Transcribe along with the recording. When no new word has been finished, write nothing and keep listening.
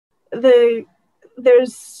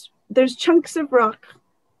there's chunks of rock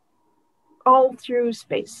all through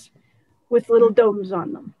space with little domes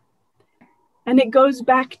on them. And it goes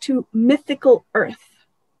back to mythical Earth,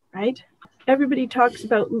 right? Everybody talks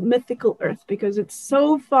about mythical Earth because it's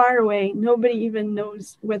so far away, nobody even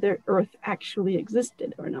knows whether Earth actually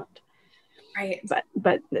existed or not. Right.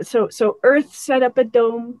 But so Earth set up a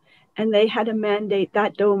dome, and they had a mandate.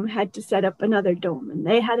 That dome had to set up another dome, and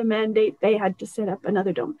they had a mandate. They had to set up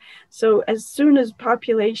another dome. So as soon as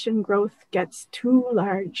population growth gets too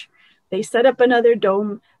large, they set up another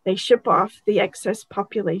dome. They ship off the excess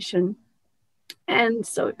population. And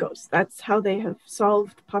so it goes. That's how they have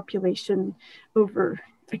solved population over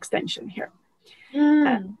extension here.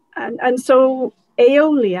 And so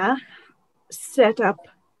Aeolia set up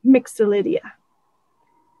Myxolidia,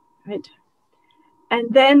 right?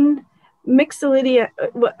 And then Myxolidia,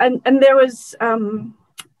 and there was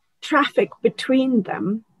traffic between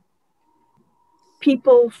them.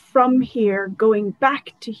 People from here going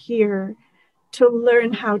back to here to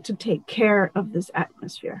learn how to take care of this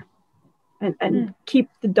atmosphere and keep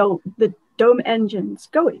the dome engines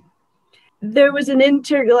going. There was an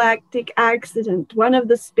intergalactic accident. One of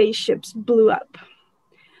the spaceships blew up.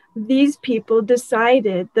 These people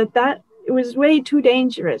decided that it was way too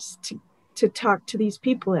dangerous to talk to these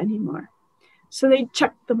people anymore. So they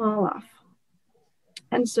chucked them all off.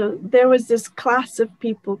 And so there was this class of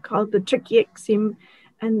people called the Trichiexim,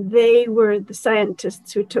 and they were the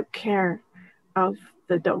scientists who took care of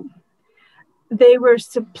the dome. They were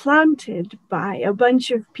supplanted by a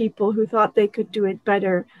bunch of people who thought they could do it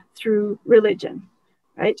better through religion,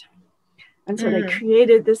 right? And so they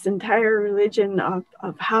created this entire religion of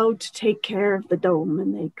how to take care of the dome,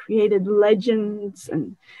 and they created legends,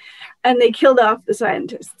 and they killed off the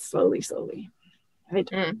scientists slowly, right?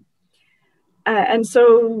 And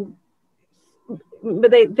so,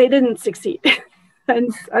 but they didn't succeed,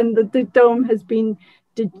 and the dome has been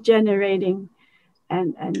degenerating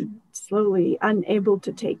and slowly unable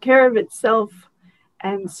to take care of itself.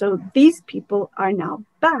 And so these people are now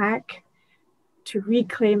back to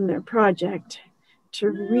reclaim their project, to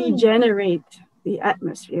regenerate the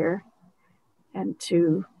atmosphere, and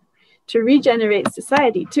to regenerate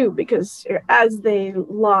society too, because as they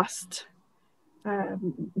lost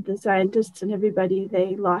the scientists and everybody,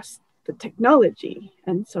 they lost the technology,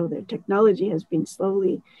 and so their technology has been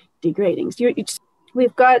slowly degrading. So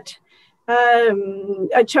we've got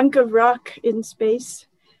a chunk of rock in space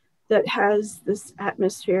that has this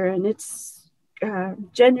atmosphere, and it's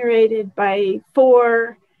generated by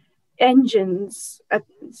 4 engines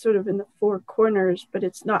sort of in the 4 corners, but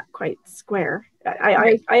it's not quite square.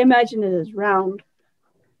 I imagine it as round.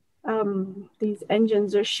 These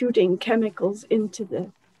engines are shooting chemicals into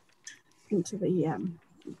the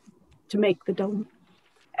to make the dome,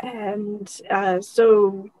 and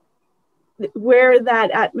so where that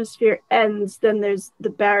atmosphere ends, then there's the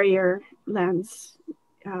barrier lands,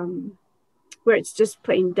 where it's just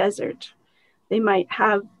plain desert. They might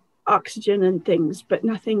have oxygen and things, but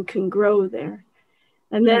nothing can grow there.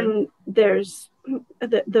 And then there's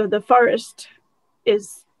the forest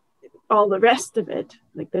is all the rest of it.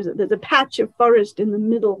 Like there's a patch of forest in the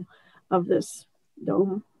middle of this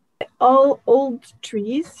dome. All old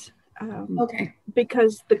trees,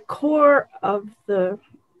 because the core of the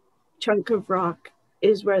chunk of rock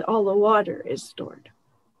is where all the water is stored.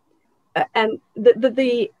 And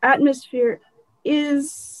the atmosphere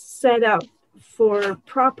is set up for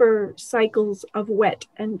proper cycles of wet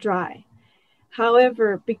and dry.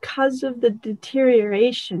 However, because of the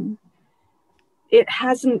deterioration, it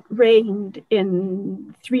hasn't rained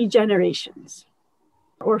in 3 generations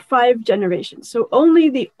or 5 generations. So only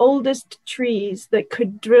the oldest trees that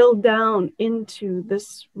could drill down into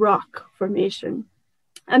this rock formation,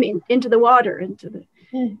 into the water, into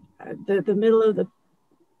the middle of the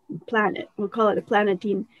planet, we'll call it a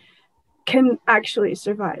planetine, can actually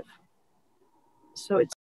survive. So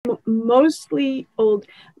it's mostly old.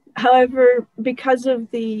 However, because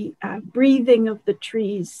of the breathing of the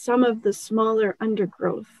trees, some of the smaller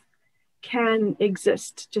undergrowth can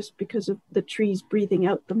exist just because of the trees breathing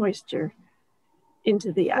out the moisture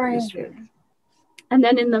into the atmosphere. Right. And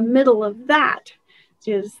then in the middle of that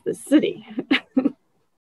is the city.